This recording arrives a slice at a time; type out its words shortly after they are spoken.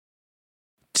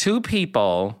2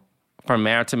 people from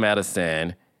Married to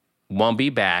Medicine won't be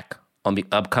back on the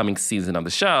upcoming season of the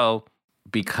show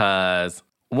because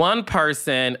one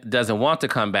person doesn't want to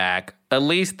come back. At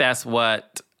least that's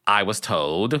what I was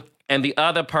told. And the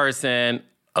other person,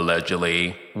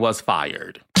 allegedly, was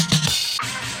fired.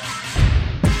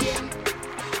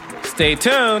 Stay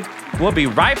tuned. We'll be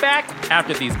right back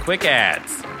after these quick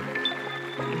ads.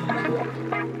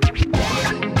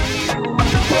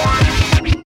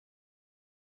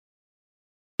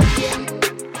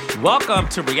 Welcome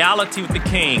to Reality with the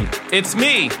King. It's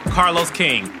me, Carlos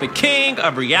King, the king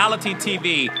of reality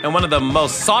TV and one of the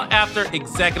most sought-after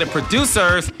executive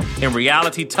producers in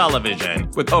reality television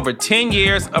with over 10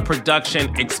 years of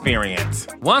production experience.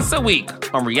 Once a week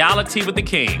on Reality with the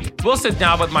King, we'll sit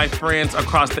down with my friends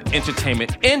across the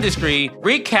entertainment industry,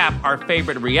 recap our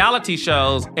favorite reality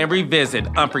shows, and revisit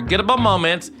unforgettable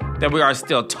moments that we are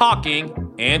still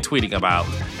talking and tweeting about.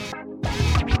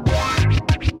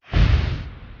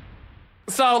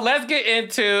 So let's get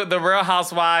into the Real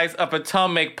Housewives of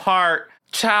Potomac part.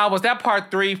 Child, was that part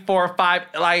 3, 4, 5?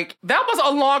 Like, that was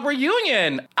a long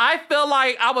reunion. I feel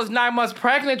like I was 9 months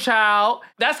pregnant, child.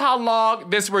 That's how long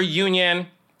this reunion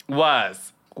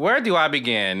was. Where do I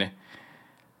begin?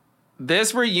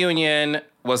 This reunion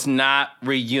was not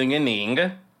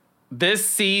reunioning. This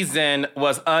season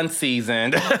was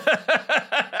unseasoned.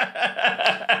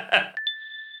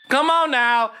 Come on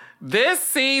now. This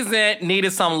season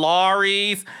needed some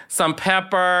Lawry's, some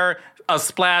pepper, a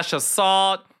splash of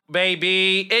salt.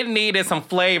 Baby, it needed some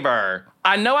flavor.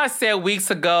 I know I said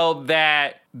weeks ago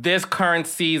that this current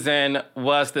season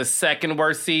was the second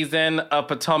worst season of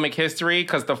Potomac history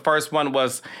because the first one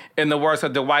was in the words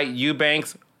of Dwight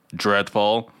Eubanks,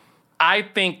 dreadful. I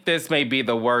think this may be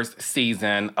the worst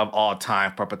season of all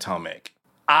time for Potomac.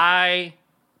 I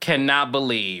cannot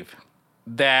believe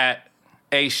that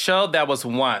a show that was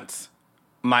once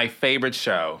my favorite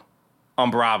show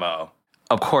on Bravo,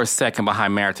 of course, second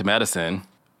behind Married to Medicine,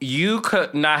 you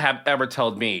could not have ever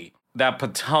told me that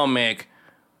Potomac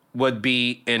would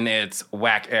be in its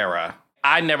whack era.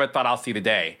 I never thought I'll see the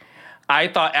day. I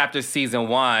thought after season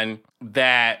 1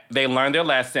 that they learned their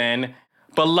lesson,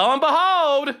 but lo and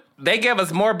behold, they gave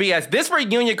us more BS. This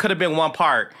reunion could have been one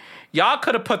part. Y'all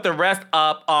could have put the rest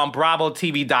up on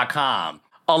BravoTV.com.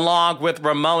 Along with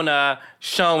Ramona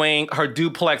showing her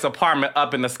duplex apartment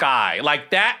up in the sky. Like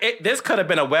that, this could have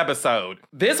been a webisode.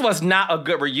 This was not a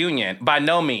good reunion, by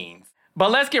no means. But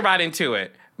let's get right into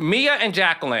it. Mia and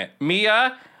Jacqueline.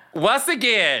 Mia, once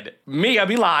again, Mia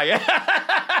be lying.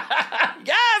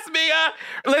 Yes, Mia.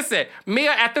 Listen,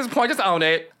 Mia, at this point, just own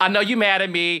it. I know you mad at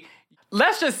me.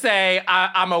 Let's just say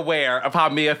I'm aware of how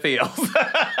Mia feels.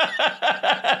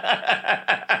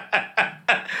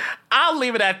 I'll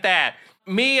leave it at that.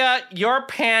 Mia, your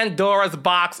Pandora's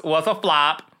box was a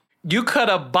flop. You could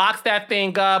have boxed that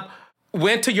thing up,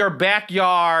 went to your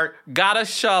backyard, got a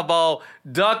shovel,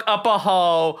 dug up a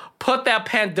hole, put that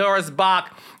Pandora's box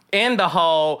in the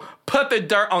hole, put the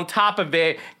dirt on top of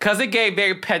it, because it gave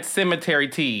very Pet Cemetery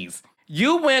tease.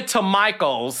 You went to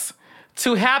Michael's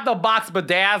to have the box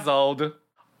bedazzled,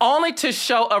 only to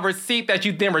show a receipt that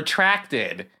you then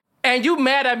retracted. And you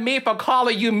mad at me for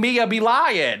calling you Mia be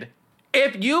lying.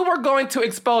 If you were going to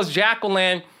expose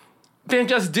Jacqueline, then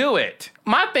just do it.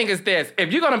 My thing is this,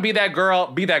 if you're gonna be that girl,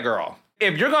 be that girl.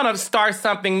 If you're gonna start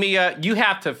something, Mia, you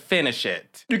have to finish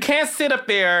it. You can't sit up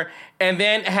there and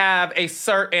then have a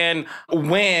certain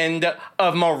wind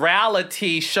of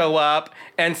morality show up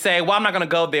and say, well, I'm not gonna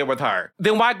go there with her.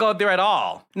 Then why go there at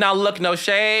all? Now look, no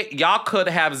shade, y'all could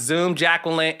have zoomed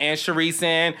Jacqueline and Charisse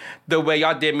in the way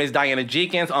y'all did Miss Diana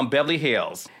Jenkins on Beverly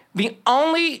Hills. The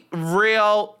only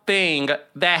real thing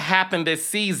that happened this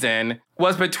season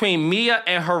was between Mia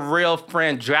and her real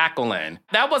friend, Jacqueline.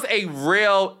 That was a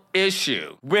real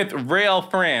issue with real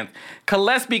friends. Because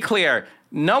let's be clear,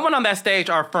 no one on that stage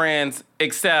are friends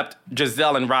except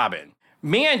Giselle and Robin.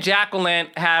 Me and Jacqueline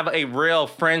have a real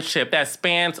friendship that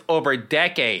spans over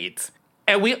decades.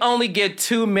 And we only get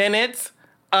 2 minutes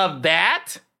of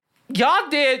that? Y'all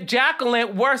did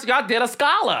Jacqueline worse. Y'all did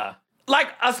Ascala.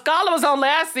 Like, Ascala was on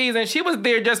last season. She was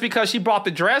there just because she brought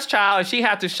the dress, child, and she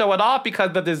had to show it off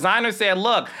because the designer said,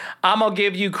 look, I'm going to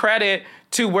give you credit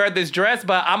to wear this dress,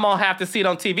 but I'm going to have to see it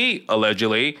on TV,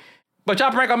 allegedly. But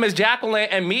y'all bring on Miss Jacqueline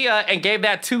and Mia and gave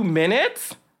that 2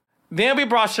 minutes? Then we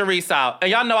brought Charisse out.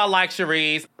 And y'all know I like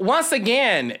Charisse. Once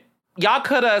again, y'all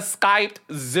could have Skyped,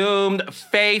 Zoomed,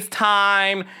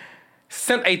 FaceTime,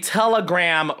 sent a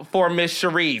telegram for Miss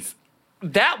Charisse.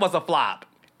 That was a flop.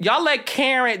 Y'all let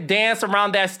Karen dance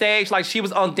around that stage like she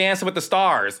was on Dancing with the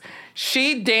Stars.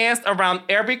 She danced around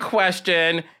every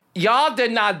question y'all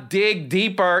did not dig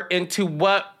deeper into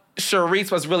what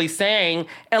Charisse was really saying.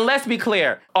 And let's be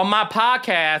clear, on my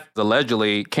podcast,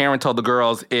 allegedly, Karen told the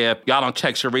girls, if y'all don't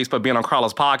check Charisse for being on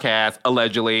Carla's podcast,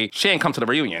 allegedly, she ain't come to the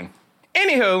reunion.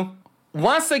 Anywho,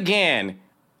 once again,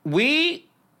 we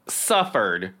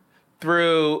suffered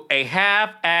through a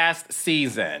half-assed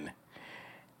season.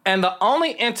 And the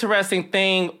only interesting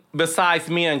thing besides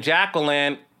me and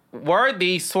Jacqueline were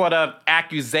these sort of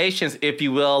accusations, if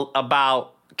you will,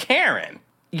 about Karen.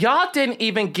 Y'all didn't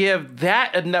even give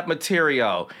that enough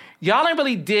material. Y'all didn't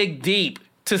really dig deep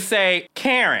to say,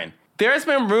 Karen, there's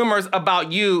been rumors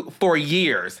about you for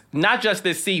years, not just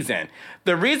this season.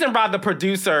 The reason why the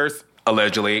producers,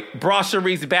 allegedly, brought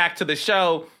Charisse back to the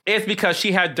show is because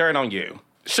she had dirt on you.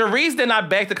 Charisse did not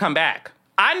beg to come back.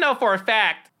 I know for a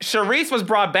fact Charisse was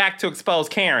brought back to expose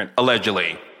Karen,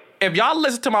 allegedly. If y'all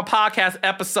listen to my podcast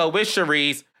episode with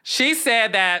Charisse, she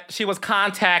said that she was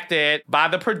contacted by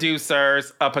the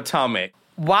producers of Potomac.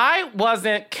 Why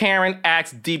wasn't Karen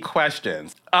asked deep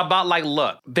questions about, like,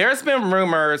 look, there's been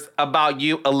rumors about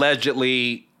you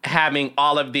allegedly having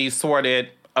all of these sordid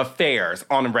affairs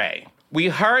on Ray. We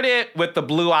heard it with the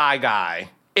blue eye guy.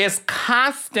 It's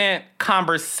constant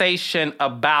conversation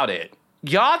about it.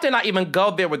 Y'all did not even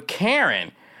go there with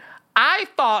Karen. I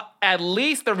thought at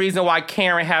least the reason why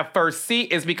Karen had first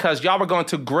seat is because y'all were going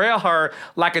to grill her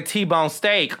like a T-bone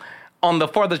steak on the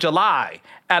 4th of July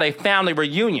at a family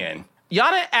reunion.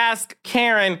 Y'all didn't ask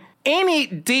Karen any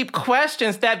deep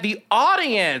questions that the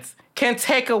audience can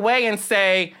take away and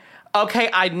say, okay,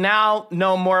 I now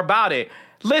know more about it.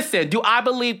 Listen, do I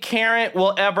believe Karen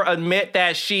will ever admit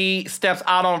that she steps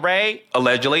out on Ray?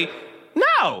 Allegedly.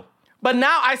 No. But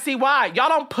now I see why. Y'all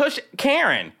don't push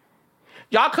Karen.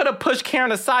 Y'all could have pushed Karen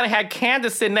aside and had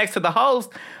Candace sit next to the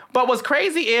host. But what's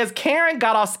crazy is Karen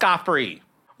got off scot-free.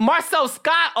 Marcel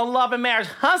Scott on Love and Marriage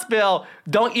Huntsville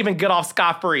don't even get off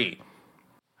scot-free.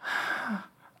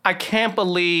 I can't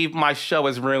believe my show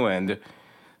is ruined.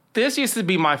 This used to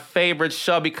be my favorite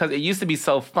show because it used to be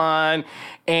so fun.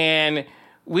 And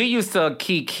we used to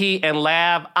kiki and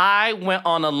laugh. I went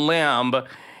on a limb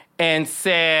and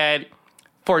said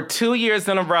for 2 years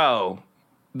in a row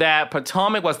that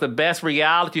Potomac was the best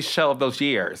reality show of those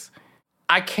years.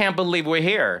 I can't believe we're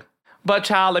here. But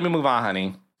child, let me move on,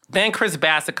 honey. Then Chris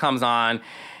Bassett comes on,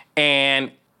 and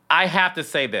I have to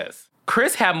say this.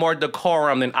 Chris had more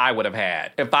decorum than I would have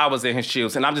had if I was in his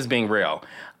shoes, and I'm just being real.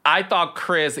 I thought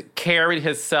Chris carried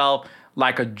himself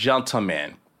like a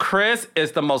gentleman. Chris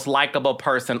is the most likable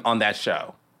person on that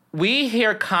show. We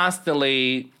hear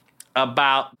constantly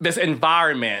about this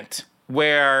environment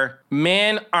where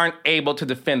men aren't able to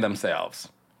defend themselves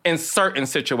in certain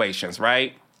situations,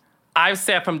 right? I've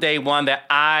said from day one that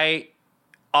I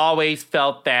always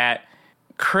felt that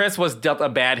Chris was dealt a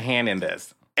bad hand in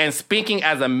this. And speaking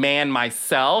as a man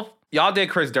myself, y'all did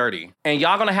Chris dirty. And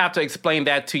y'all gonna have to explain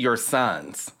that to your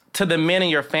sons, to the men in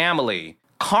your family.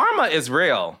 Karma is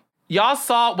real. Y'all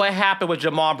saw what happened with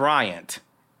Jamal Bryant.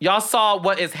 Y'all saw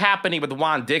what is happening with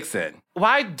Juan Dixon.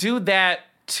 Why do that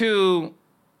to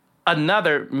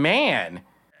another man?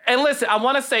 And listen, I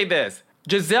want to say this.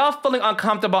 Giselle feeling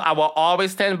uncomfortable, I will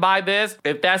always stand by this.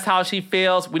 If that's how she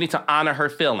feels, we need to honor her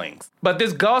feelings. But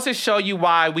this goes to show you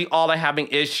why we all are having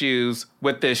issues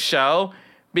with this show,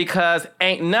 because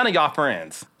ain't none of y'all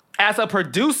friends. As a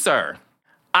producer,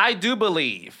 I do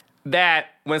believe that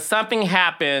when something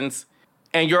happens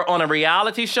and you're on a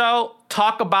reality show,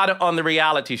 talk about it on the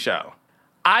reality show.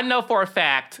 I know for a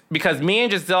fact, because me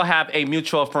and Giselle have a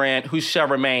mutual friend who shall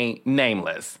remain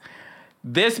nameless.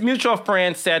 This mutual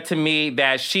friend said to me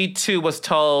that she too was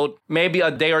told maybe a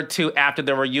day or two after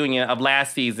the reunion of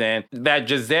last season that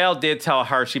Giselle did tell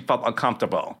her she felt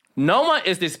uncomfortable. No one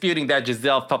is disputing that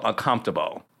Giselle felt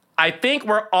uncomfortable. I think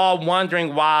we're all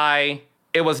wondering why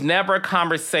it was never a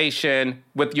conversation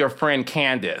with your friend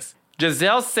Candace.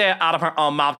 Giselle said out of her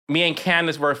own mouth, me and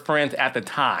Candace were friends at the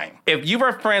time. If you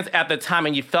were friends at the time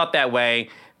and you felt that way,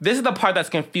 this is the part that's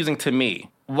confusing to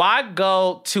me. Why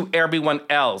go to everyone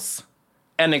else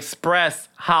and express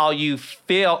how you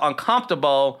feel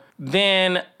uncomfortable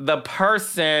than the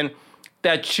person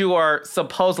that you are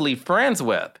supposedly friends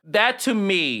with? That to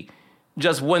me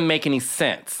just wouldn't make any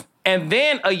sense. And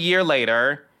then a year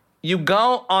later, you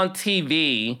go on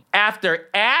TV after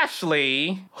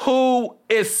Ashley, who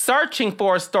is searching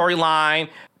for a storyline,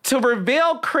 to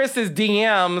reveal Chris's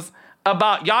DMs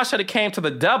about y'all should have came to the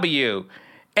W.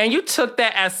 And you took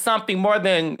that as something more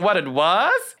than what it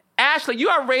was? Ashley, you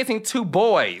are raising 2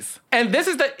 boys. And this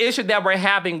is the issue that we're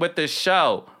having with this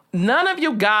show. None of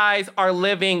you guys are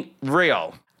living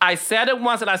real. I said it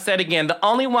once and I said it again. The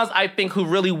only ones I think who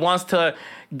really wants to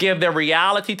give their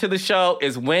reality to the show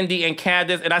is Wendy and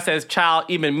Candace. And I said, child,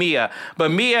 even Mia.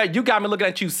 But Mia, you got me looking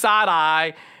at you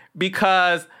side-eye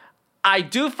because I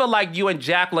do feel like you and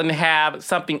Jacqueline have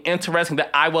something interesting that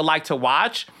I would like to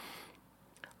watch.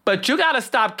 But you got to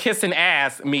stop kissing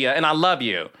ass, Mia, and I love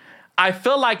you. I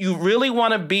feel like you really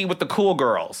want to be with the cool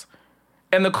girls.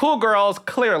 And the cool girls,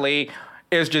 clearly,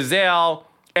 is Giselle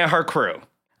and her crew.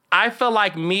 I feel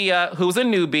like Mia, who's a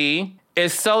newbie,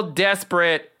 is so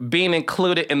desperate being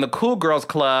included in the cool girls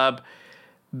club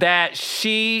that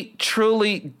she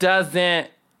truly doesn't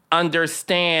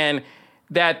understand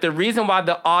that the reason why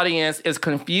the audience is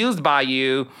confused by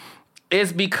you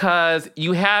is because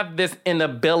you have this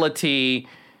inability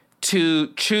to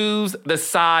choose the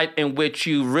side in which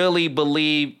you really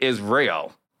believe is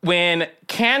real. When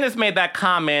Candace made that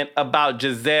comment about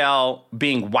Giselle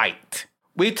being white,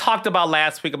 we talked about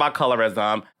last week about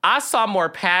colorism. I saw more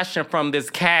passion from this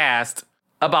cast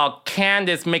about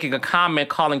Candace making a comment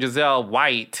calling Giselle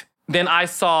white than I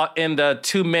saw in the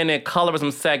 2-minute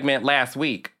colorism segment last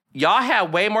week. Y'all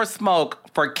had way more smoke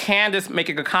for Candace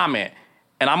making a comment.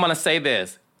 And I'm gonna say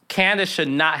this, Candace should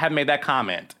not have made that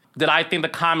comment. Did I think the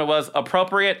comment was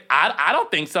appropriate? I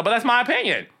don't think so, but that's my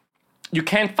opinion. You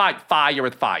can't fight fire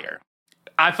with fire.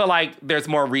 I feel like there's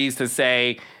more reason to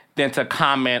say than to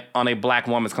comment on a black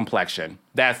woman's complexion.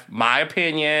 That's my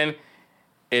opinion.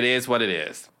 It is what it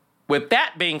is. With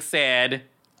that being said,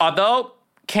 although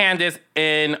Candace,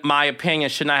 in my opinion,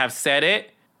 should not have said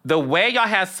it, the way y'all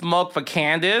had smoke for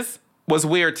Candace was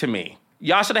weird to me.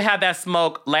 Y'all should have had that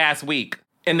smoke last week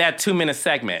in that 2-minute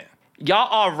segment. Y'all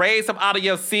all raised up out of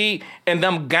your seat in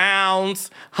them gowns,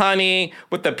 honey,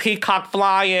 with the peacock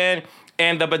flying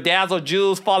and the bedazzled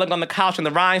jewels falling on the couch and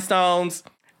the rhinestones.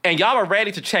 And y'all were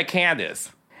ready to check Candace.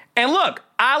 And look,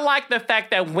 I like the fact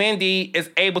that Wendy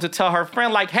is able to tell her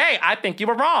friend, like, hey, I think you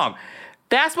were wrong.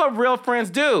 That's what real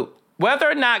friends do. Whether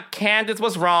or not Candace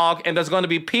was wrong, and there's going to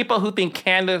be people who think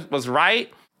Candace was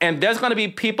right, and there's going to be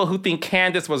people who think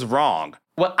Candace was wrong.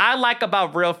 What I like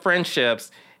about real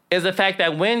friendships is the fact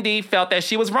that Wendy felt that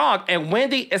she was wrong, and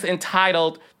Wendy is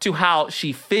entitled to how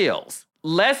she feels.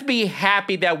 Let's be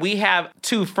happy that we have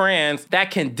two friends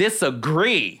that can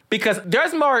disagree, because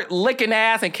there's more licking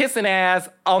ass and kissing ass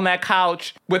on that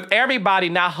couch with everybody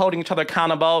not holding each other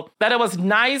accountable, that it was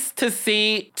nice to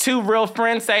see two real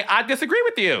friends say, I disagree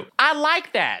with you. I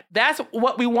like that. That's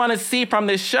what we want to see from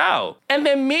this show. And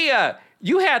then Mia,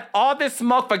 you had all this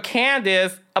smoke for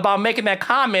Candace about making that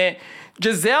comment.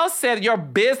 Giselle said your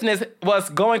business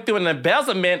was going through an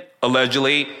embezzlement,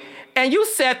 allegedly, and you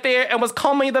sat there and was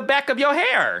combing the back of your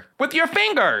hair with your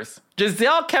fingers.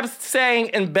 Giselle kept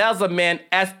saying embezzlement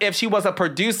as if she was a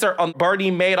producer on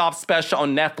Bernie Madoff's special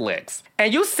on Netflix.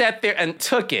 And you sat there and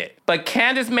took it. But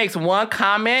Candace makes one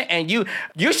comment and you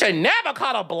should never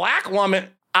call a black woman.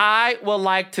 I would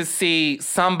like to see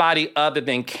somebody other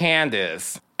than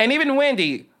Candace. And even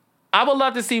Wendy, I would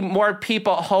love to see more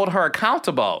people hold her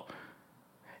accountable.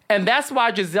 And that's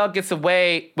why Giselle gets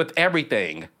away with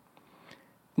everything.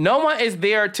 No one is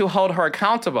there to hold her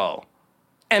accountable.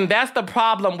 And that's the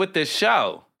problem with this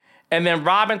show. And then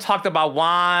Robin talked about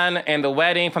Juan and the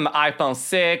wedding from the iPhone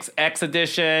 6 X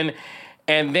edition.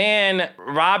 And then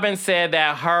Robin said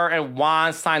that her and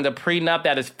Juan signed a prenup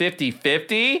that is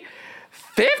 50-50.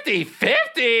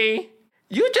 50-50?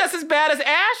 You just as bad as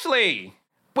Ashley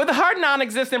with her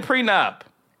non-existent prenup.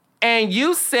 And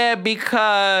you said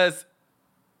because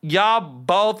y'all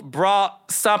both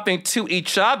brought something to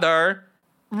each other,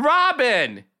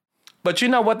 Robin. But you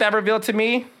know what that revealed to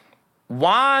me?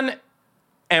 Juan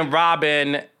and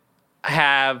Robin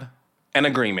have an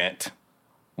agreement.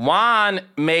 Juan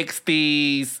makes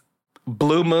these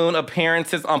blue moon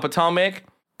appearances on Potomac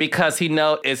because he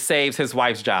knows it saves his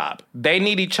wife's job. They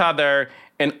need each other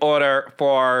in order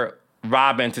for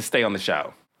Robin to stay on the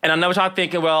show. And I know what y'all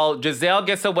thinking, well, Giselle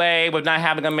gets away with not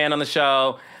having a man on the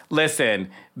show. Listen,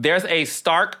 there's a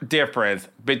stark difference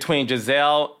between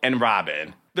Giselle and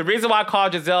Robin. The reason why I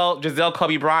call Giselle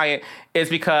Kobe Bryant is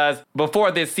because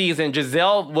before this season,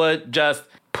 Giselle would just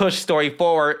push story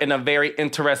forward in a very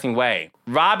interesting way.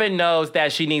 Robin knows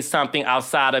that she needs something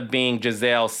outside of being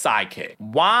Giselle's sidekick.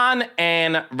 Juan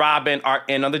and Robin are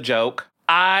in on the joke.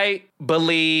 I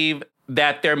believe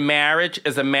that their marriage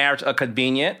is a marriage of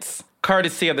convenience,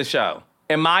 courtesy of the show.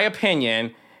 In my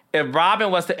opinion, if Robin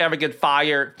was to ever get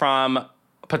fired from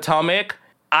Potomac,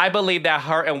 I believe that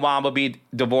her and Juan will be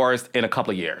divorced in a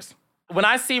couple of years. When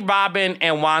I see Robin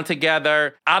and Juan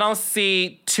together, I don't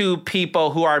see two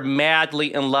people who are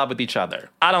madly in love with each other.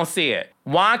 I don't see it.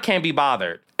 Juan can't be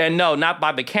bothered. And no, not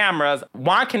by the cameras.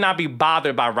 Juan cannot be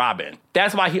bothered by Robin.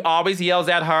 That's why he always yells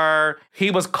at her.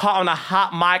 He was caught on a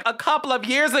hot mic a couple of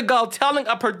years ago telling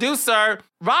a producer,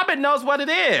 Robin knows what it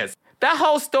is. That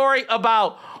whole story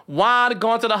about Juan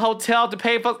going to the hotel to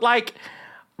pay for, like,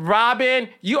 Robin,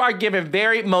 you are giving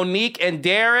very Monique and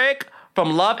Derek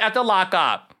from Love at the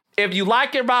Lockup. If you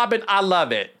like it, Robin, I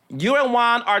love it. You and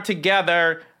Juan are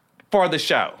together for the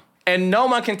show. And no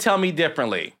one can tell me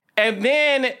differently. And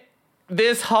then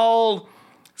this whole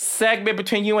segment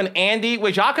between you and Andy,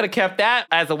 which y'all could have kept that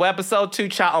as a webisode 2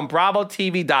 shot on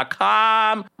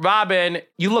BravoTV.com. Robin,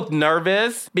 you looked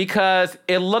nervous because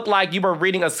it looked like you were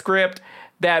reading a script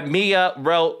that Mia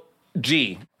wrote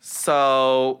G.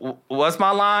 So, what's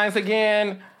my lines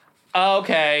again?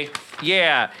 Okay,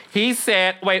 yeah. He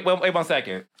said, wait 1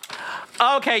 second.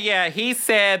 Okay, yeah, he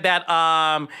said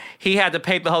that he had to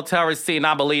pay the hotel receipt, and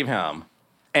I believe him.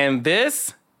 And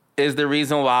this is the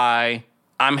reason why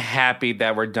I'm happy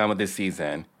that we're done with this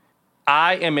season.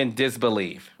 I am in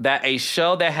disbelief that a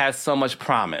show that has so much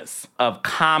promise of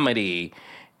comedy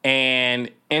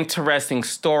and interesting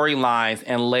storylines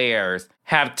and layers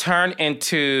have turned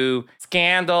into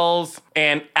scandals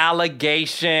and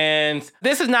allegations.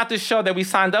 This is not the show that we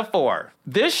signed up for.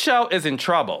 This show is in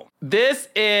trouble. This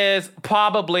is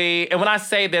probably, and when I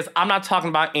say this, I'm not talking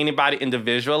about anybody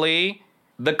individually.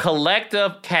 The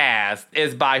collective cast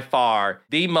is by far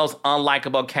the most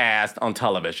unlikable cast on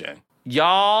television.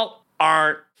 Y'all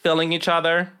aren't feeling each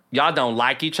other. Y'all don't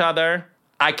like each other.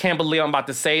 I can't believe I'm about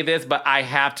to say this, but I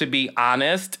have to be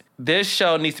honest. This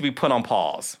show needs to be put on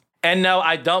pause. And no,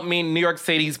 I don't mean New York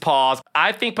City's pause.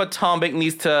 I think Potomac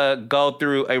needs to go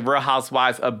through a Real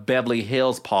Housewives of Beverly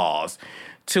Hills pause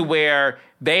to where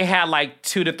they had like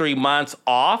 2 to 3 months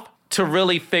off to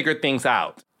really figure things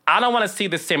out. I don't want to see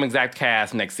the same exact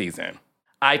cast next season.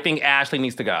 I think Ashley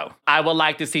needs to go. I would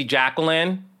like to see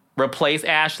Jacqueline replace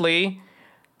Ashley.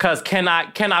 Because can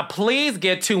I please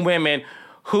get 2 women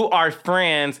who are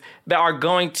friends that are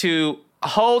going to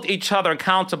hold each other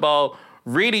accountable,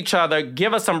 read each other,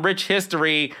 give us some rich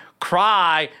history,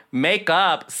 cry, make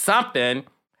up, something.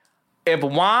 If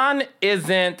Juan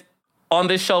isn't on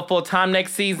this show full time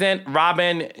next season,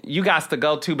 Robin, you got to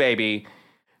go too, baby.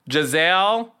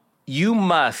 Giselle, you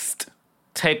must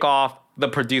take off the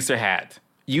producer hat.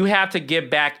 You have to get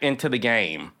back into the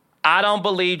game. I don't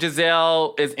believe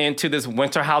Giselle is into this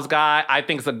Winterhouse guy. I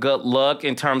think it's a good look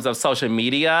in terms of social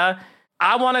media.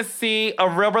 I want to see a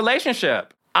real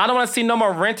relationship. I don't want to see no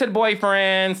more rented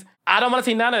boyfriends. I don't want to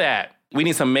see none of that. We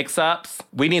need some mix-ups.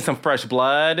 We need some fresh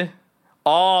blood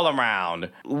all around.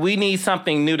 We need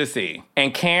something new to see.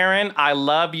 And Karen, I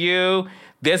love you.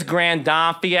 This Grand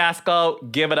Dame fiasco,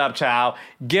 give it up, child.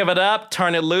 Give it up,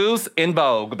 turn it loose, in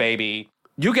Vogue, baby.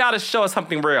 You got to show us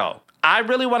something real. I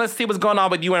really want to see what's going on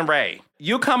with you and Ray.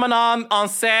 You coming on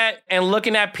set and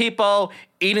looking at people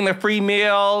eating the free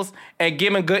meals and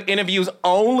giving good interviews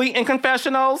only in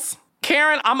confessionals?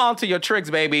 Karen, I'm onto your tricks,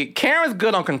 baby. Karen's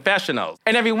good on confessionals.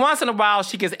 And every once in a while,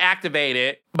 she gets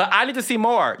activated. But I need to see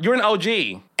more. You're an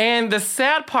OG. And the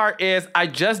sad part is, I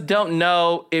just don't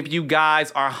know if you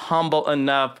guys are humble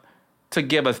enough to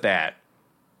give us that.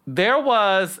 There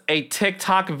was a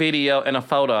TikTok video and a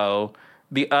photo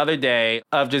the other day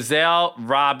of Giselle,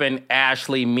 Robin,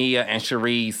 Ashley, Mia, and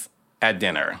Charisse at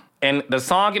dinner. And the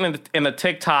song in the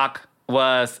TikTok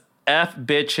was F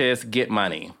Bitches Get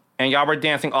Money. And y'all were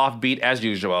dancing offbeat as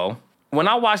usual. When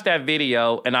I watched that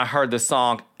video and I heard the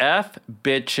song F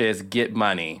Bitches Get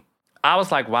Money, I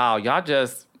was like, wow, y'all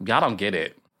don't get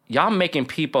it. Y'all making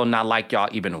people not like y'all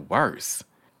even worse.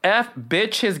 F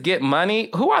Bitches Get Money?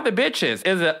 Who are the bitches?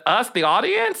 Is it us, the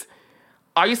audience?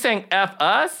 Are you saying F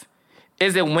us?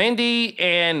 Is it Wendy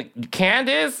and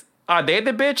Candace? Are they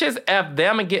the bitches? F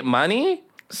them and get money?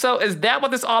 So is that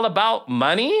what this all about?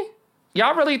 Money?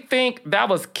 Y'all really think that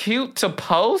was cute to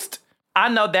post? I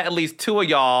know that at least 2 of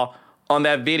y'all on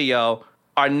that video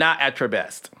are not at your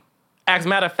best. As a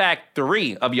matter of fact,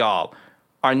 3 of y'all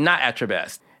are not at your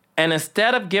best. And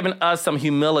instead of giving us some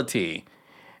humility,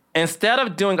 instead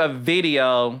of doing a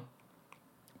video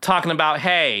talking about,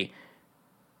 hey,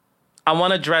 I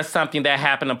want to address something that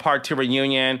happened in Part 2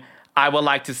 reunion, I would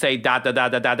like to say ...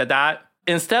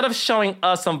 Instead of showing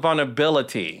us some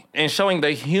vulnerability and showing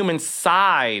the human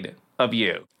side of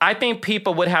you, I think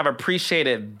people would have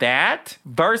appreciated that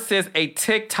versus a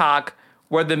TikTok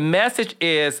where the message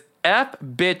is F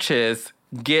bitches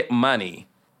get money.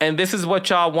 And this is what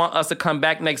y'all want us to come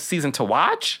back next season to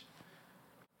watch?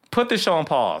 Put the show on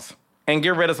pause and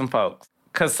get rid of some folks,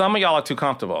 because some of y'all are too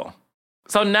comfortable.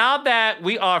 So now that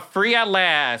we are free at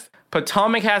last,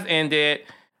 Potomac has ended.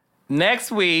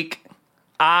 Next week,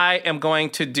 I am going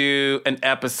to do an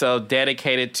episode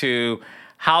dedicated to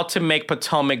how to make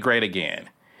Potomac great again.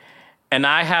 And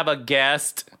I have a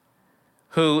guest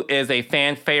who is a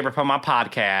fan favorite from my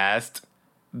podcast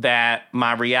that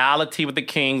my Reality with the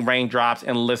King raindrops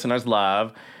and listeners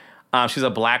love. She's a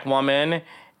Black woman,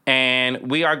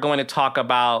 and we are going to talk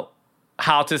about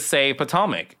how to save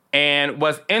Potomac. And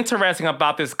what's interesting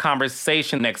about this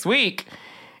conversation next week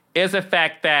is the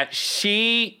fact that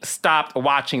she stopped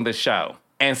watching the show.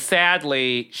 And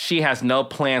sadly, she has no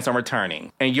plans on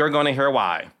returning. And you're going to hear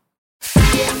why.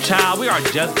 Child, we are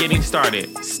just getting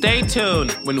started. Stay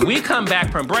tuned. When we come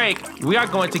back from break, we are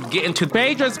going to get into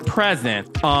Phaedra's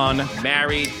present on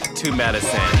Married to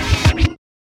Medicine.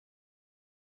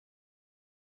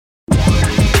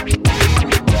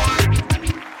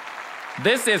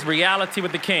 This is Reality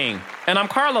with the King, and I'm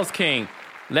Carlos King.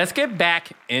 Let's get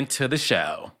back into the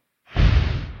show.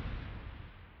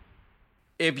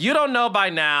 If you don't know by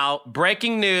now,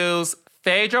 breaking news,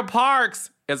 Phaedra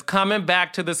Parks is coming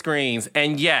back to the screens.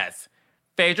 And yes,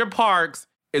 Phaedra Parks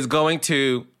is going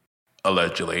to,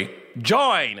 allegedly,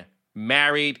 join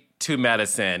Married to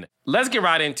Medicine. Let's get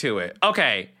right into it.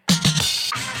 Okay.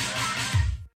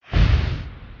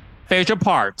 Phaedra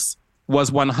Parks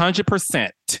was 100%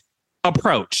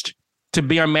 approached to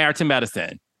be on Married to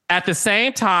Medicine. At the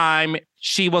same time,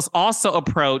 she was also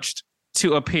approached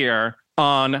to appear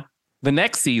on the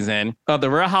next season of The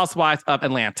Real Housewives of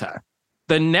Atlanta.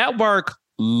 The network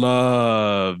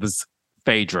loves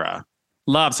Phaedra.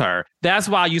 Loves her. That's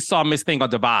why you saw Miss Thing on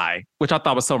Dubai, which I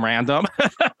thought was so random.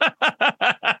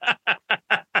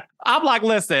 I'm like,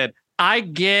 listen, I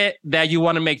get that you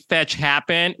want to make fetch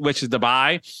happen, which is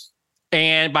Dubai.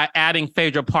 And by adding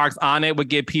Phaedra Parks on it would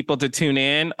get people to tune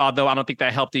in, although I don't think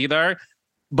that helped either.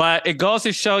 But it goes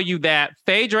to show you that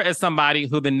Phaedra is somebody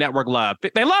who the network loved.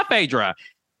 They love Phaedra.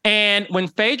 And when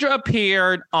Phaedra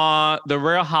appeared on The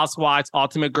Real Housewives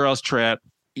Ultimate Girls Trip,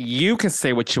 you can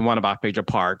say what you want about Phaedra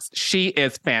Parks. She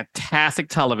is fantastic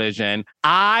television.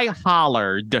 I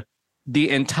hollered the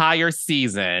entire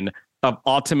season of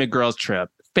Ultimate Girls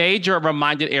Trip. Phaedra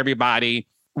reminded everybody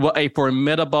what a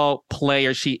formidable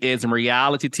player she is in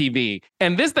reality TV.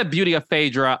 And this is the beauty of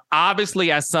Phaedra.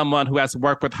 Obviously, as someone who has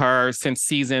worked with her since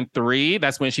season 3,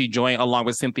 that's when she joined along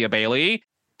with Cynthia Bailey.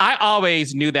 I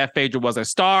always knew that Phaedra was a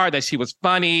star, that she was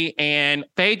funny, and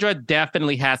Phaedra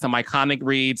definitely has some iconic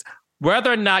reads.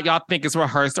 Whether or not y'all think it's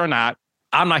rehearsed or not,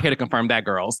 I'm not here to confirm that,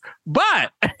 girls.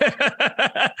 But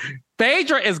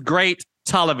Phaedra is great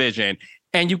television,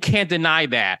 and you can't deny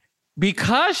that.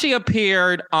 Because she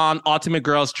appeared on Ultimate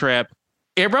Girls Trip,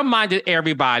 it reminded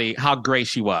everybody how great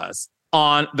she was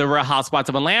on The Real Housewives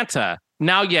of Atlanta.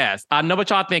 Now, yes, I know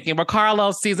what y'all thinking. But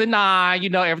Carlos, season 9, you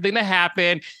know, everything that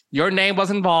happened, your name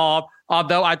was involved.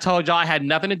 Although I told y'all I had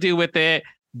nothing to do with it.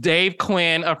 Dave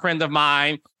Quinn, a friend of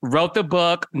mine, wrote the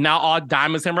book, Now All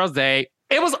Diamonds and Rosé.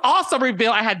 It was also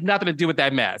revealed I had nothing to do with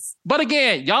that mess. But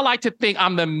again, y'all like to think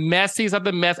I'm the messiest of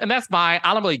the mess, and that's fine.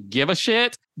 I don't really give a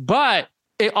shit. But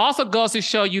it also goes to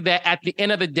show you that at the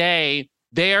end of the day,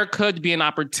 there could be an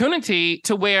opportunity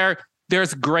to where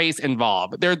there's grace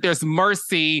involved. There's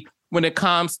mercy when it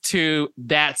comes to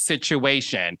that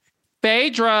situation.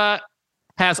 Phaedra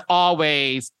has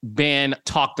always been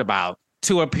talked about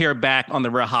to appear back on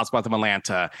The Real Housewives of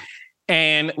Atlanta.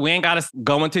 And we ain't got to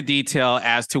go into detail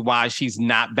as to why she's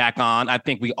not back on. I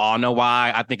think we all know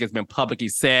why. I think it's been publicly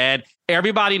said.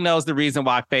 Everybody knows the reason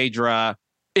why Phaedra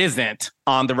isn't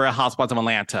on The Real Housewives of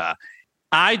Atlanta.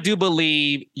 I do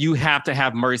believe you have to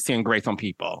have mercy and grace on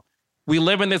people. We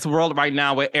live in this world right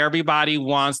now where everybody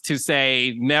wants to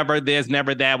say, never this,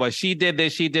 never that. Well, she did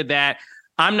this, she did that.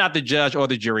 I'm not the judge or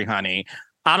the jury, honey.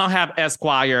 I don't have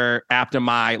Esquire after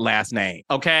my last name,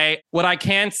 okay? What I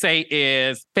can say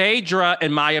is Phaedra,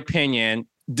 in my opinion,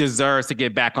 deserves to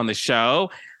get back on the show.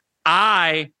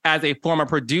 I, as a former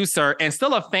producer and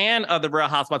still a fan of The Real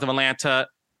Housewives of Atlanta,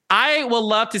 I would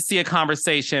love to see a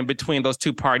conversation between those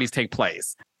two parties take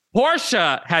place.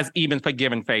 Portia has even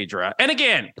forgiven Phaedra. And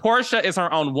again, Portia is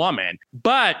her own woman.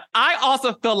 But I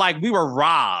also feel like we were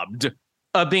robbed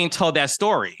of being told that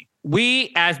story.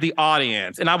 We as the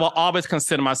audience, and I will always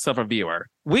consider myself a viewer,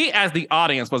 we as the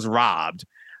audience was robbed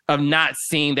of not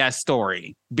seeing that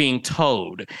story being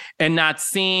told and not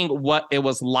seeing what it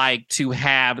was like to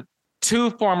have two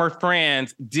former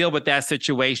friends deal with that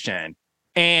situation.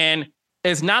 And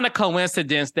it's not a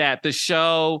coincidence that the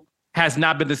show has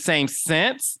not been the same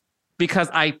since, because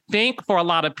I think for a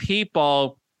lot of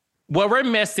people, what we're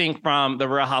missing from The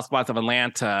Real Housewives of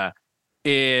Atlanta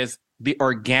is the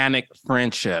organic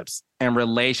friendships and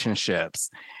relationships.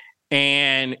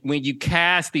 And when you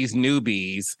cast these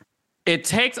newbies, it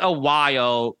takes a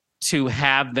while to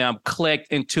have them click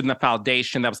into the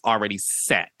foundation that was already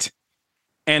set.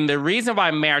 And the reason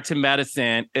why Married to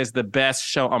Medicine is the best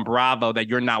show on Bravo that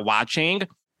you're not watching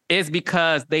is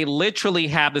because they literally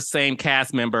have the same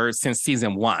cast members since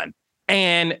season 1.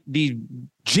 And the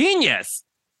genius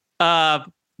of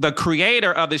the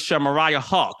creator of the show, Mariah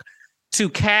Hawk, to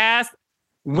cast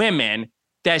women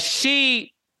that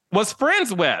she was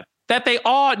friends with, that they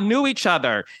all knew each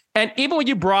other. And even when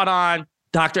you brought on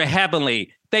Dr.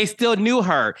 Heavenly, they still knew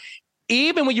her.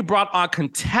 Even when you brought on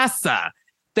Contessa,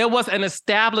 there was an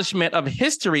establishment of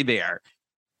history there.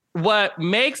 What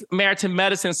makes Married to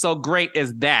Medicine so great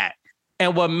is that.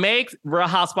 And what makes Real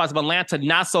Housewives of Atlanta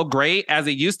not so great as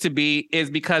it used to be is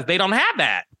because they don't have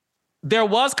that. There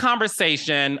was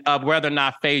conversation of whether or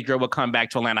not Phaedra would come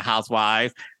back to Atlanta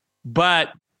Housewives,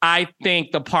 but I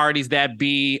think the parties that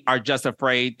be are just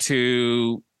afraid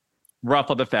to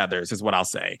ruffle the feathers, is what I'll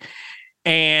say.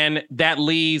 And that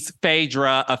leaves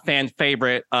Phaedra, a fan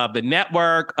favorite of the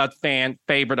network, a fan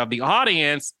favorite of the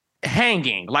audience,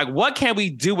 hanging. Like, what can we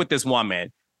do with this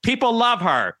woman? People love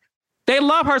her. They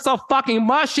love her so fucking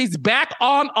much. She's back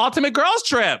on Ultimate Girls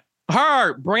Trip.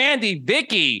 Her, Brandy,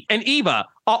 Vicky, and Eva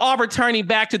are all returning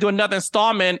back to do another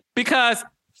installment because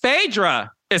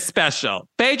Phaedra is special.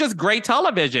 Phaedra's great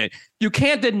television. You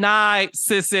can't deny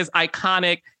Sis's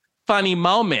iconic, funny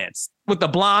moments with the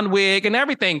blonde wig and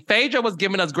everything. Phaedra was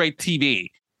giving us great TV.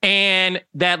 And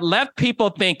that left people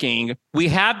thinking, we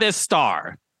have this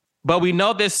star, but we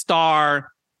know this star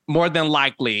more than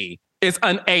likely is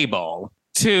unable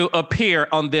to appear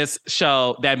on this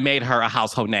show that made her a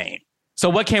household name. So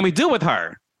what can we do with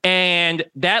her? And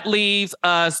that leaves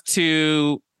us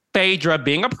to Phaedra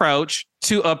being approached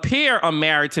to appear on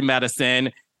Married to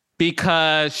Medicine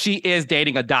because she is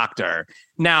dating a doctor.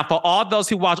 Now, for all those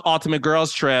who watch Ultimate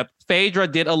Girls Trip, Phaedra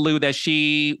did allude that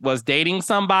she was dating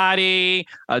somebody,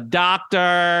 a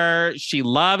doctor. She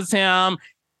loves him.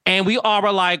 And we all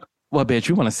were like, well, bitch,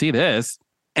 we want to see this.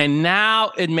 And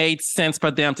now it made sense for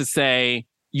them to say,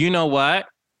 you know what?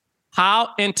 How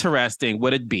interesting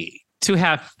would it be to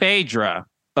have Phaedra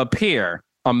appear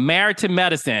on Married to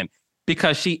Medicine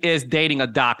because she is dating a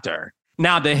doctor?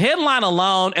 Now, the headline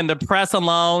alone and the press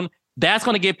alone, that's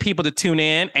going to get people to tune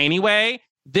in anyway.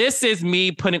 This is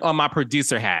me putting on my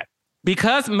producer hat.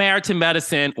 Because Married to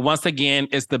Medicine, once again,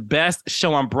 is the best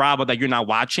show on Bravo that you're not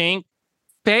watching,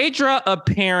 Phaedra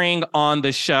appearing on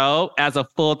the show as a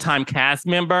full-time cast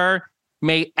member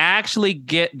may actually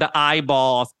get the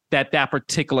eyeballs that that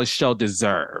particular show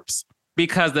deserves.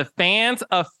 Because the fans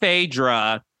of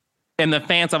Phaedra and the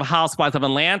fans of Housewives of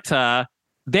Atlanta,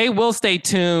 they will stay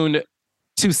tuned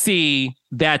to see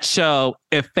that show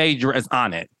if Phaedra is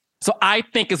on it. So I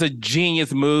think it's a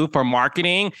genius move for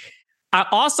marketing. I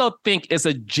also think it's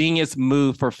a genius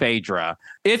move for Phaedra.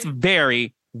 It's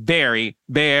very, very,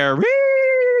 very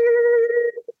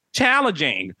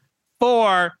challenging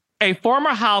for a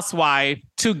former housewife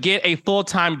to get a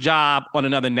full-time job on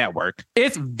another network.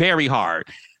 It's very hard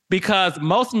because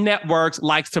most networks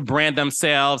likes to brand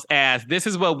themselves as this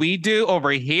is what we do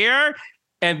over here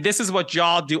and this is what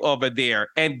y'all do over there.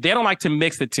 And they don't like to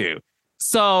mix the two.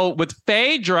 So with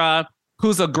Phaedra,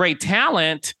 who's a great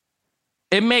talent,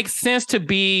 it makes sense to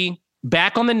be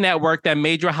back on the network that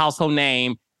made your household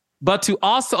name, but to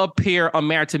also appear on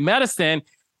Married to Medicine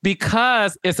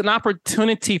because it's an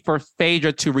opportunity for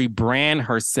Phaedra to rebrand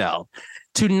herself,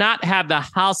 to not have the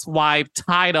housewife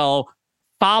title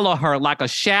follow her like a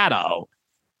shadow.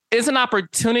 It's an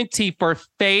opportunity for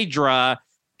Phaedra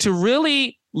to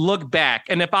really look back.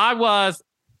 And if I was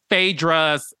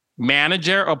Phaedra's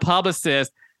manager or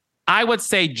publicist, I would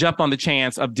say jump on the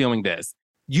chance of doing this.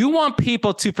 You want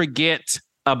people to forget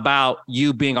about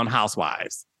you being on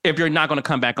Housewives if you're not going to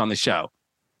come back on the show.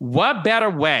 What better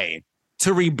way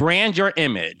to rebrand your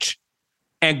image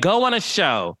and go on a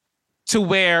show to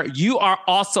where you are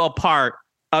also a part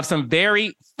of some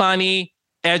very funny,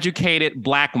 educated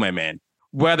Black women,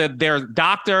 whether they're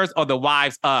doctors or the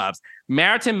wives of.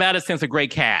 Married to Medicine is a great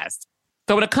cast.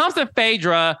 So when it comes to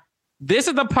Phaedra, this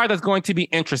is the part that's going to be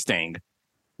interesting.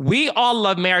 We all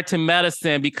love Married to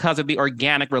Medicine because of the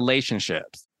organic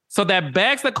relationships. So that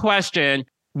begs the question,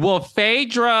 will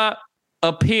Phaedra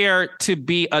appear to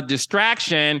be a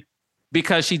distraction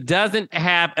because she doesn't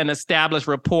have an established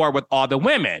rapport with all the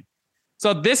women?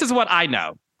 So this is what I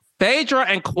know. Phaedra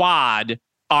and Quad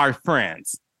are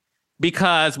friends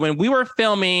because when we were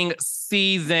filming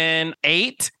season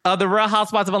 8 of The Real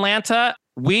Housewives of Atlanta,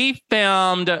 we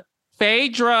filmed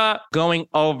Phaedra going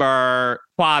over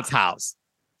Quad's house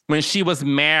when she was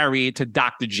married to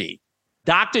Dr. G.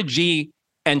 Dr. G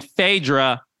and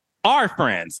Phaedra are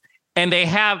friends, and they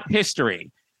have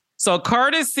history. So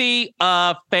courtesy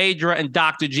of Phaedra and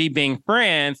Dr. G being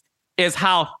friends is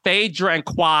how Phaedra and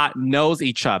Quad knows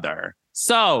each other.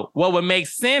 So what would make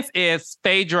sense is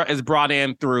Phaedra is brought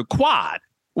in through Quad.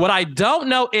 What I don't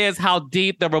know is how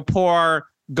deep the rapport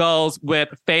goes with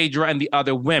Phaedra and the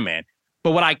other women.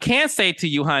 But what I can say to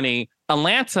you, honey,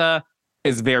 Atlanta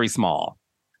is very small,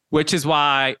 which is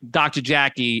why Dr.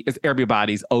 Jackie is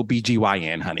everybody's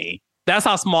OBGYN, honey. That's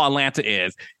how small Atlanta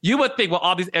is. You would think, well,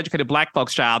 all these educated Black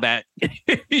folks, child, that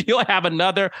you'll have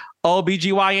another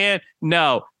OBGYN.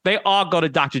 No, they all go to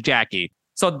Dr. Jackie.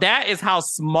 So that is how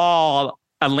small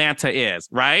Atlanta is,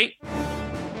 right?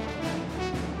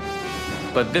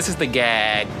 But this is the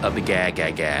gag of the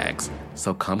gags.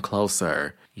 So come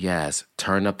closer. Yes,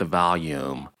 turn up the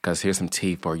volume, because here's some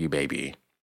tea for you, baby.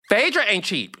 Phaedra ain't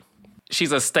cheap.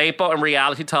 She's a staple in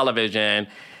reality television.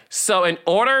 So in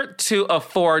order to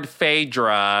afford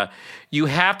Phaedra, you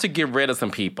have to get rid of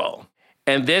some people.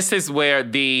 And this is where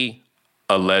the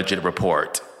alleged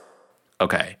report.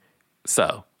 Okay,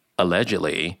 so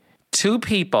allegedly, 2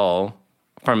 people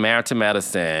from Married to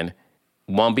Medicine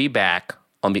won't be back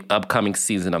on the upcoming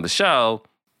season of the show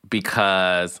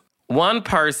because one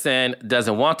person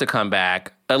doesn't want to come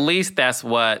back. At least that's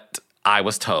what I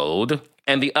was told.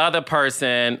 And the other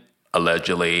person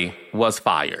allegedly was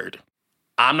fired.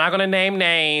 I'm not going to name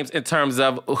names in terms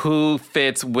of who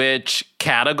fits which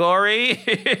category,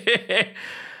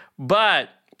 but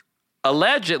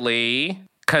allegedly,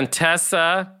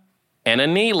 Contessa and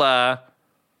Anila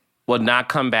will not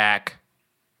come back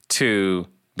to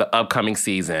the upcoming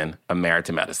season of Married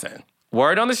to Medicine.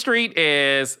 Word on the street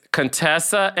is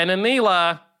Contessa and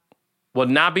Anila will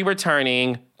not be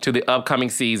returning to the upcoming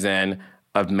season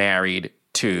of Married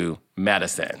to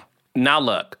Medicine. Now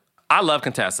look, I love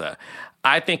Contessa.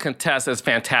 I think Contessa is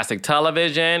fantastic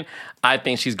television. I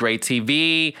think she's great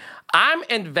TV. I'm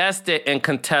invested in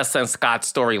Contessa and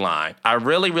Scott's storyline. I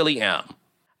really, really am.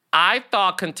 I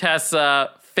thought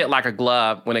Contessa fit like a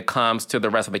glove when it comes to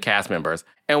the rest of the cast members.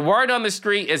 And word on the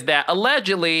street is that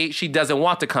allegedly she doesn't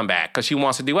want to come back because she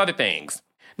wants to do other things.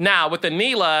 Now, with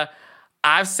Anila,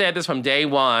 I've said this from day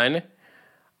one.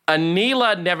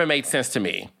 Anila never made sense to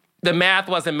me. The math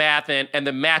wasn't mathing, and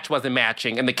the match wasn't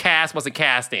matching, and the cast wasn't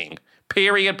casting.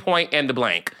 Period, point, and the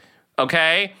blank.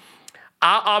 Okay?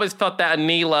 I always felt that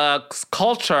Anila's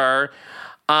culture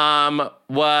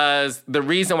was the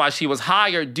reason why she was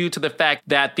hired due to the fact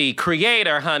that the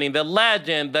creator, honey, the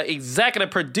legend, the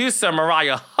executive producer,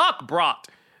 Mariah Huck, brought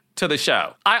to the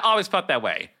show. I always felt that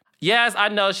way. Yes, I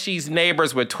know she's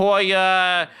neighbors with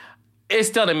Toya. It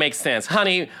still didn't make sense.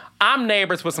 Honey, I'm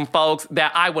neighbors with some folks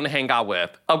that I wouldn't hang out with,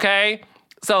 okay?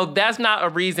 So that's not a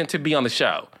reason to be on the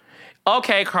show.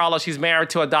 Okay, Carla, she's married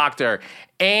to a doctor.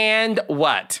 And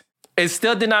what? It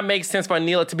still did not make sense for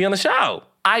Anila to be on the show.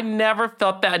 I never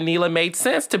felt that Anila made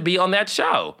sense to be on that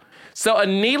show. So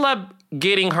Anila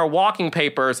getting her walking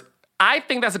papers, I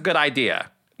think that's a good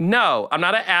idea. No, I'm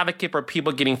not an advocate for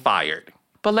people getting fired.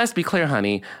 But let's be clear,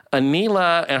 honey.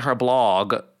 Anila and her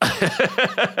blog...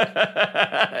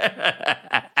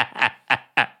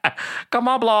 Come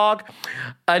on, blog.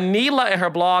 Anila and her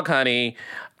blog, honey,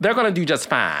 they're going to do just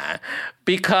fine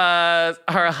because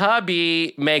her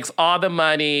hubby makes all the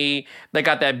money. They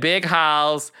got that big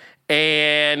house.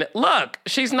 And look,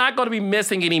 she's not going to be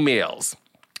missing any meals.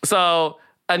 So,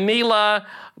 Anila,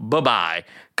 bye-bye.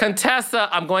 Contessa,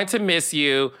 I'm going to miss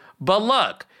you. But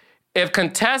look, if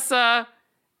Contessa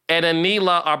and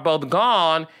Anila are both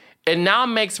gone, it now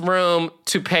makes room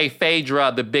to pay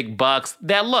Phaedra the big bucks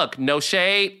that, look, no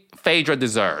shade, Phaedra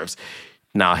deserves.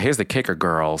 Now, here's the kicker,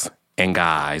 girls and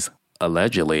guys.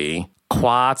 Allegedly,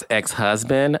 Quad's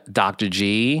ex-husband, Dr.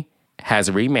 G, has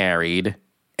remarried,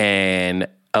 and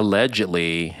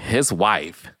allegedly, his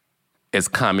wife is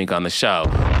coming on the show.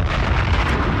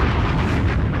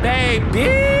 Baby,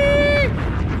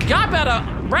 y'all better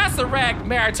resurrect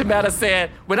Married to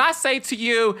Medicine. When I say to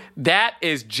you, that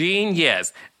is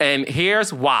genius. And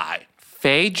here's why.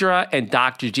 Phaedra and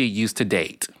Dr. G used to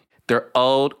date. They're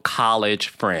old college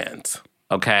friends,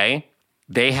 okay?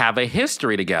 They have a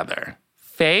history together.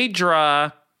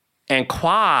 Phaedra and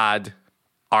Quad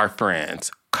are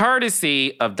friends,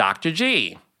 courtesy of Dr.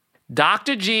 G.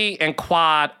 Dr. G and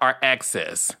Quad are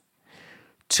exes.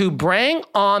 To bring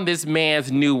on this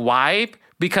man's new wife,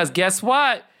 because guess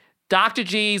what? Dr.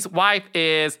 G's wife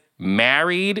is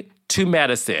Married to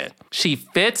Medicine. She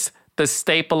fits the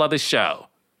staple of the show.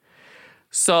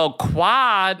 So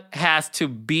Quad has to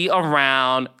be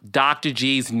around Dr.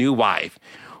 G's new wife,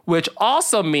 which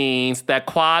also means that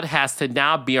Quad has to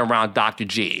now be around Dr.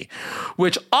 G,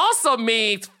 which also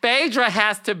means Phaedra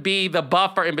has to be the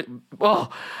buffer.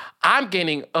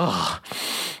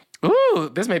 Ooh,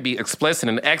 this may be explicit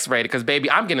and X-rated because,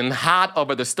 baby, I'm getting hot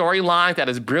over the storyline that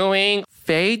is brewing.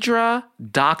 Phaedra,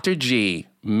 Dr. G,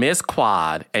 Miss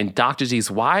Quad, and Dr. G's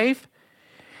wife.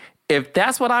 If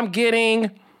that's what I'm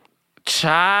getting,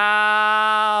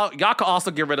 child, y'all can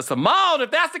also get rid of Simone if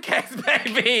that's the case,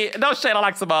 baby. No shade, I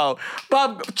like Simone.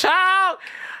 But, child,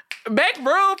 make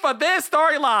room for this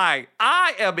storyline.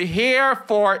 I am here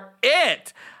for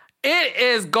it. It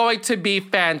is going to be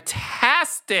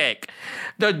fantastic.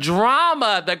 The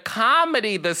drama, the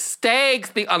comedy, the stakes,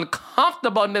 the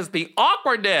uncomfortableness, the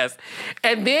awkwardness.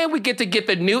 And then we get to get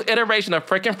the new iteration of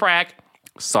Frickin' Frack.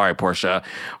 Sorry, Portia.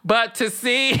 But to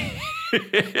see...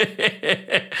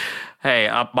 Hey,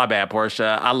 my bad,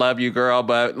 Portia. I love you, girl.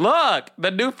 But look, the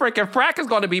new Frickin' Frack is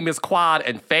going to be Miss Quad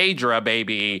and Phaedra,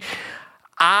 baby.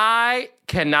 I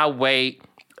cannot wait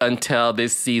until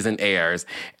this season airs.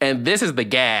 And this is the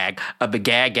gag of the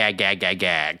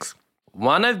gags.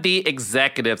 One of the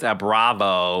executives at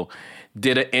Bravo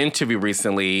did an interview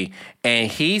recently,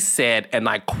 and he said, and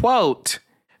I quote,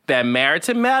 that Married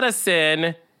to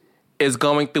Medicine is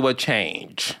going through a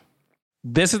change.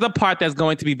 This is the part that's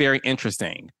going to be very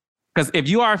interesting. Because if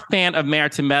you are a fan of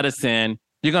Married to Medicine,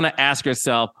 you're going to ask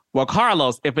yourself, well,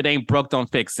 Carlos, if it ain't broke, don't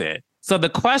fix it. So the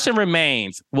question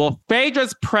remains, will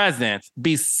Phaedra's presence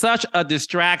be such a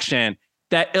distraction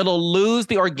that it'll lose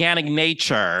the organic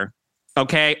nature,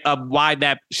 okay, of why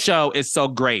that show is so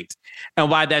great and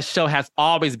why that show has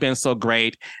always been so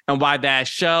great and why that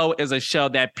show is a show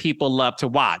that people love to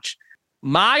watch?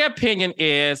 My opinion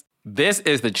is this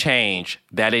is the change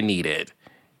that it needed.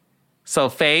 So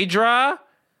Phaedra,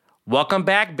 welcome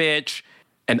back, bitch.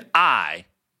 And I,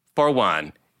 for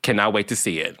one, cannot wait to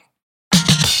see it.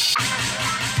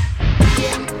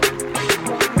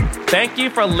 Thank you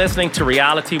for listening to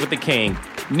Reality with the King.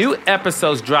 New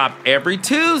episodes drop every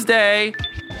Tuesday.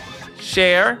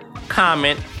 Share,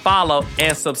 comment, follow,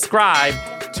 and subscribe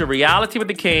to Reality with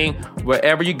the King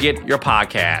wherever you get your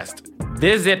podcast.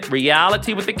 Visit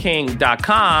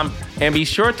realitywiththeking.com and be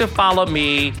sure to follow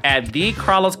me at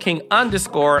 @TheCarlosKing_ on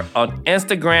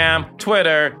Instagram,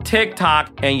 Twitter,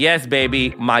 TikTok, and yes,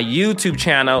 baby, my YouTube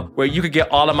channel where you can get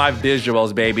all of my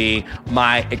visuals, baby,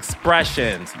 my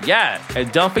expressions. Yes,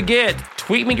 and don't forget,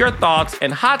 tweet me your thoughts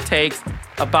and hot takes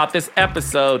about this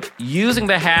episode using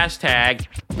the hashtag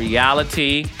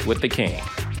 #RealityWithTheKing.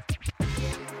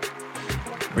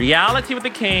 Reality with the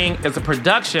King is a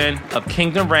production of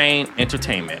Kingdom Reign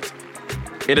Entertainment.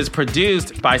 It is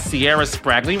produced by Sierra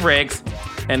Spragley Riggs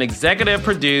and executive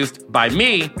produced by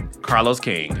me, Carlos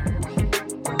King.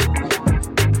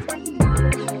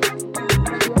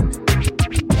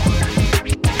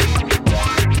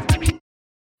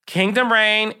 Kingdom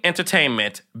Reign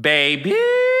Entertainment, baby.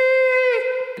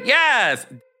 Yes.